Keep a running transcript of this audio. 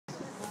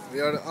We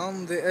are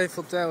on the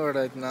Eiffel Tower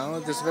right now.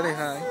 It is very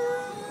high,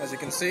 as you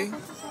can see.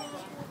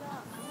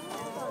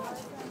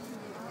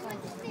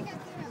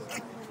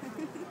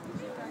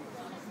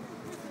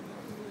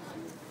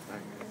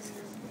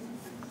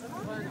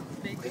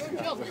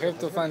 We have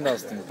to find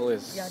Austin,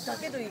 please.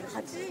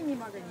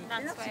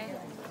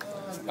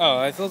 Oh,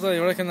 I thought I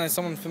recognized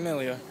someone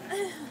familiar.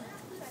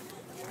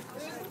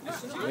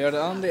 We are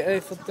on the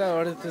Eiffel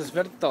Tower. It is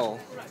very tall.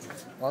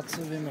 Lots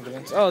of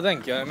immigrants. Oh,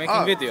 thank you. I'm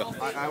making video.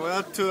 I went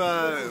up to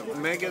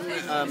Megan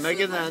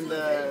and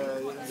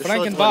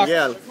Frankenbach.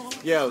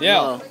 Yeah.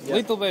 No.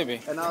 Little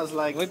baby. And I was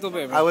like, little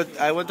baby.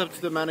 I went up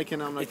to the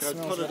mannequin. I'm like, I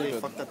smells totally very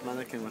good. fucked that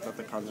mannequin without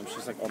the condom.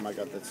 She's like, oh my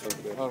god, that's so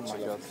good. Oh my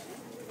god.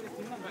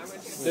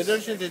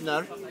 Didn't she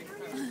dinner?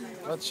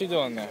 What's she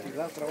doing there?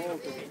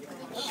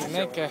 She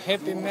make a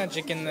happy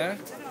magic in there.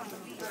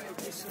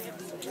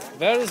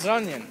 Where is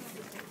Runyon?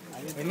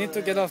 We need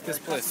to get off this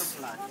place.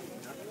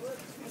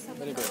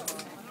 Very good.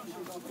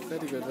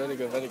 Very good, very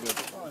good, very good.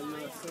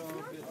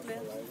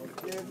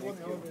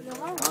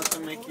 I want to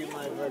make you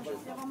my virgin.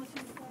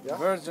 Yeah?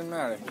 Virgin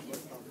Mary. Can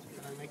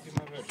I make you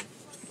my virgin?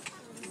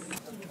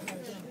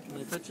 Can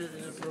I touch it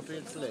in an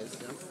appropriate place?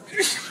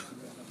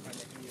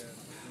 Yeah?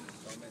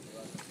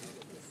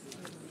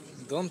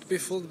 Don't be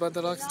fooled by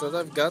the rocks that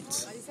I've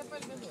got.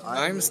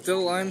 I'm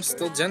still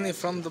Jenny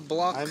from the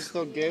block. I'm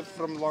still Gabe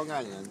from Long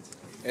Island.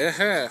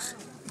 Hello.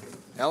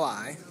 Hello.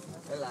 I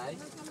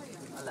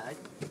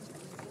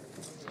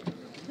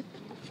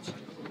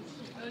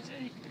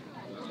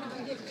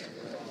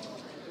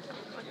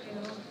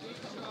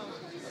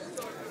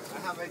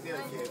have an idea,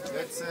 Gabe.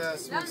 Let's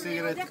smoke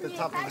cigarette at the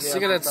top of the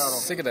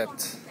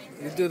Cigarette.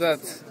 You do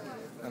that.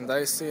 And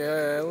I see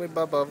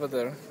Alibaba over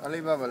there.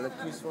 Alibaba,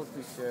 let me smoke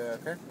this,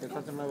 okay? Get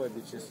out of my way,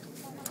 bitches.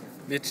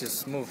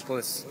 Bitches, move,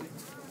 please.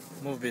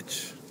 Move,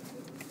 bitch.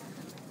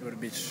 You're a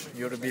bitch.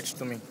 You're a bitch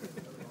to me.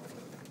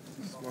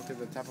 Smoke at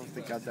the top of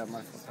the goddamn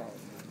Eiffel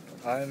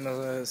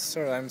Tower.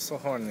 Sir, I'm so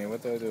horny.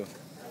 What do I do?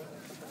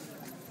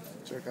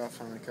 Jerk off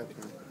on the cut,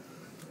 man.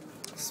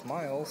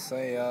 Smile,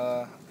 say,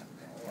 I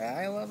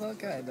love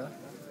Al-Qaeda.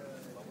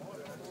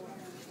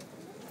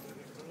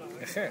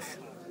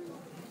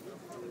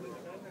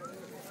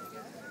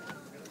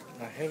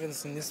 I haven't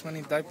seen this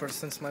many diapers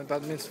since my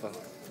bat mitzvah.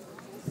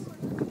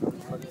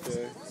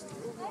 Okay.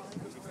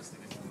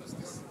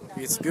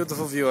 It's a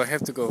beautiful view. I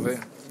have to go.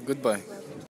 Goodbye.